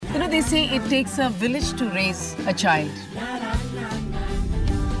they say it takes a village to raise a child.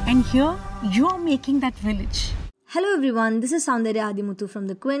 And here, you're making that village. Hello everyone, this is Soundarya Athimuthu from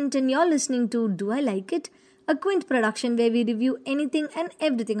The Quint and you're listening to Do I Like It? A Quint production where we review anything and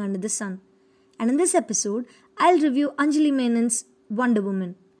everything under the sun. And in this episode, I'll review Anjali Menon's Wonder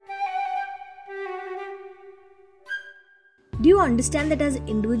Woman. Do you understand that as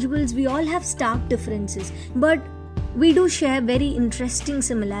individuals, we all have stark differences, but we do share very interesting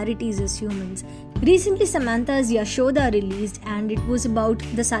similarities as humans. Recently, Samantha's Yashoda released and it was about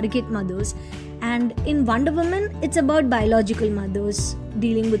the surrogate mothers. And in Wonder Woman, it's about biological mothers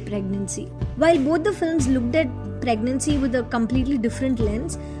dealing with pregnancy. While both the films looked at pregnancy with a completely different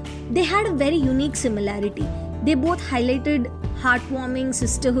lens, they had a very unique similarity. They both highlighted heartwarming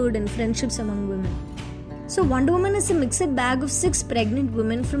sisterhood and friendships among women. So Wonder Woman is a mixed bag of 6 pregnant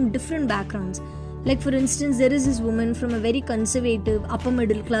women from different backgrounds. Like for instance, there is this woman from a very conservative, upper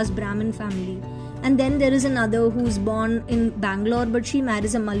middle class Brahmin family. And then there is another who's born in Bangalore but she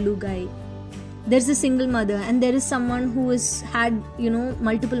marries a Mallu guy. There's a single mother and there is someone who has had,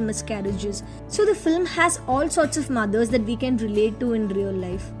 multiple miscarriages. So the film has all sorts of mothers that we can relate to in real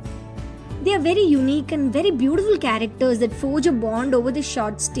life. They are very unique and very beautiful characters that forge a bond over the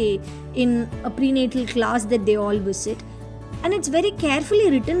short stay in a prenatal class that they all visit. And it's very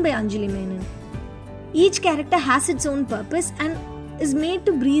carefully written by Anjali Menon. Each character has its own purpose and is made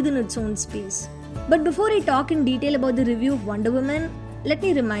to breathe in its own space. But before I talk in detail about the review of Wonder Woman, let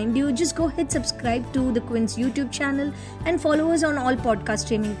me remind you, just go hit subscribe to the Quint's YouTube channel and follow us on all podcast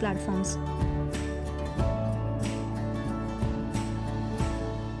streaming platforms.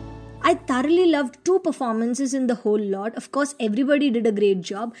 I thoroughly loved 2 performances in the whole lot. Of course, everybody did a great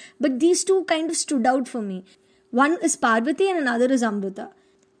job, but these 2 kind of stood out for me. One is Parvati and another is Amrita.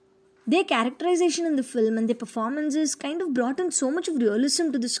 Their characterization in the film and their performances kind of brought in so much of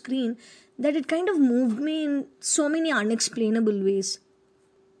realism to the screen that it kind of moved me in so many unexplainable ways.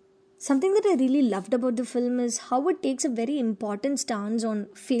 Something that I really loved about the film is how it takes a very important stance on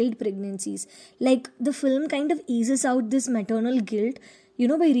failed pregnancies. Like the film kind of eases out this maternal guilt,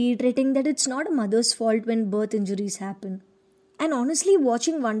 by reiterating that it's not a mother's fault when birth injuries happen. And honestly,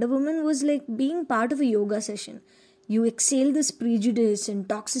 watching Wonder Woman was like being part of a yoga session. You exhale this prejudice and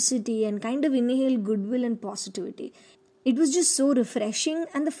toxicity and kind of inhale goodwill and positivity. It was just so refreshing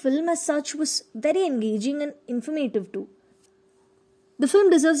and the film as such was very engaging and informative too. The film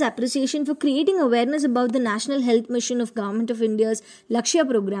deserves appreciation for creating awareness about the National Health Mission of Government of India's Lakshya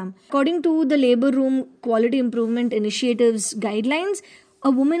program. According to the Labour Room Quality Improvement Initiative's guidelines, a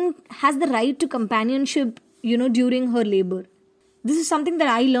woman has the right to companionship, during her labour. This is something that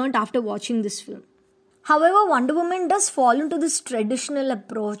I learned after watching this film. However, Wonder Woman does fall into this traditional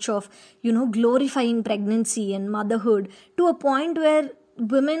approach of, glorifying pregnancy and motherhood to a point where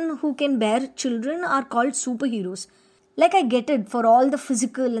women who can bear children are called superheroes. Like I get it, for all the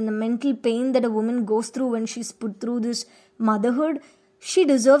physical and the mental pain that a woman goes through when she's put through this motherhood, she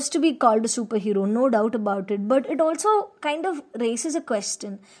deserves to be called a superhero, no doubt about it. But it also kind of raises a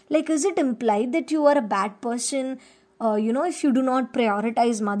question. Like, is it implied that you are a bad person? If you do not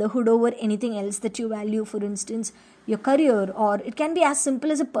prioritize motherhood over anything else that you value, for instance, your career, or it can be as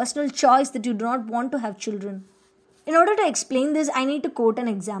simple as a personal choice that you do not want to have children. In order to explain this, I need to quote an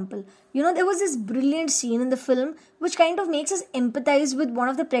example. There was this brilliant scene in the film which kind of makes us empathize with one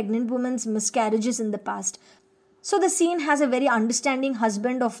of the pregnant woman's miscarriages in the past. So the scene has a very understanding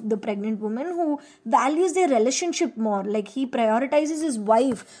husband of the pregnant woman who values their relationship more. Like he prioritizes his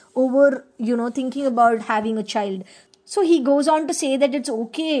wife over, thinking about having a child. So he goes on to say that it's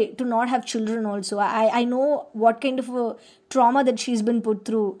okay to not have children also. I know what kind of a trauma that she's been put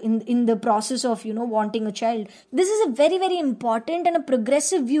through in the process of, wanting a child. This is a very, very important and a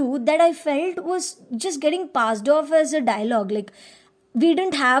progressive view that I felt was just getting passed off as a dialogue. Like we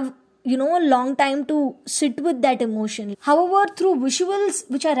didn't have, a long time to sit with that emotion. However, through visuals,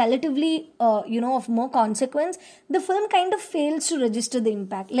 which are relatively, of more consequence, the film kind of fails to register the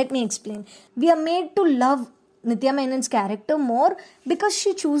impact. Let me explain. We are made to love Nithya Menon's character more because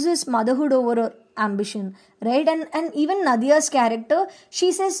she chooses motherhood over her ambition, right? And even Nadia's character,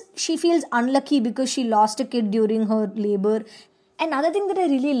 she says she feels unlucky because she lost a kid during her labor. Another thing that I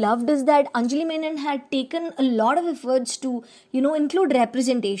really loved is that Anjali Menon had taken a lot of efforts to, include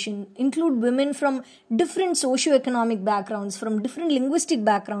representation, include women from different socio-economic backgrounds, from different linguistic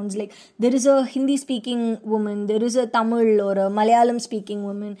backgrounds. Like there is a Hindi-speaking woman, there is a Tamil or a Malayalam-speaking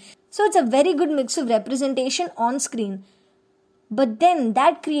woman. So it's a very good mix of representation on screen. But then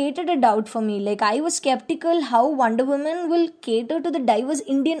that created a doubt for me. Like, I was skeptical how Wonder Woman will cater to the diverse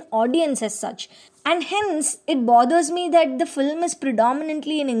Indian audience as such. And hence, it bothers me that the film is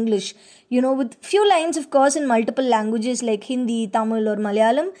predominantly in English, with few lines, of course, in multiple languages like Hindi, Tamil, or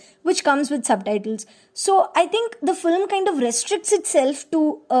Malayalam, which comes with subtitles. So I think the film kind of restricts itself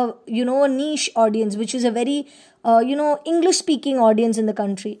to, a niche audience, which is a very, English-speaking audience in the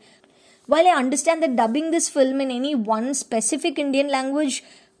country. While I understand that dubbing this film in any one specific Indian language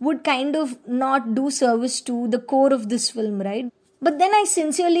would kind of not do service to the core of this film, right? But then I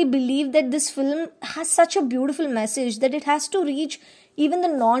sincerely believe that this film has such a beautiful message that it has to reach even the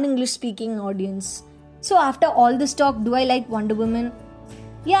non-English speaking audience. So after all this talk, do I like Wonder Woman?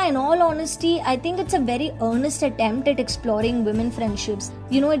 Yeah, in all honesty, I think it's a very earnest attempt at exploring women friendships.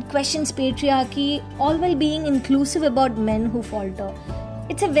 It questions patriarchy, all while being inclusive about men who falter.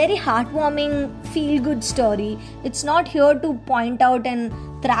 It's a very heartwarming, feel-good story. It's not here to point out and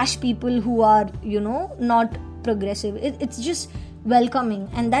thrash people who are, not progressive. It's just welcoming,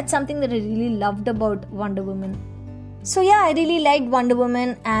 and that's something that I really loved about Wonder Woman. So yeah, I really liked Wonder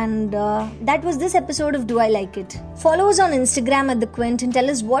Woman, and that was this episode of Do I Like It? Follow us on Instagram at The Quint and tell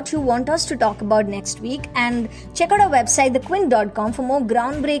us what you want us to talk about next week, and check out our website thequint.com for more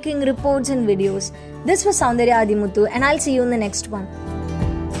groundbreaking reports and videos. This was Soundarya Athimuthu, and I'll see you in the next one.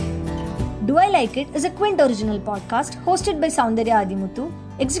 Do I Like It is a Quint original podcast hosted by Soundarya Athimuthu,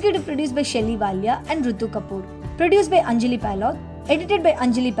 executive produced by Shelly Walia and Ritu Kapoor, produced by Anjali Menon, edited by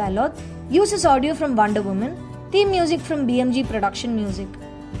Anjali Menon, uses audio from Wonder Woman, theme music from BMG Production Music.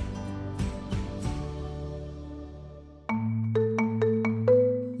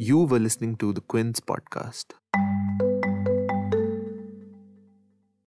 You were listening to the Quint's podcast.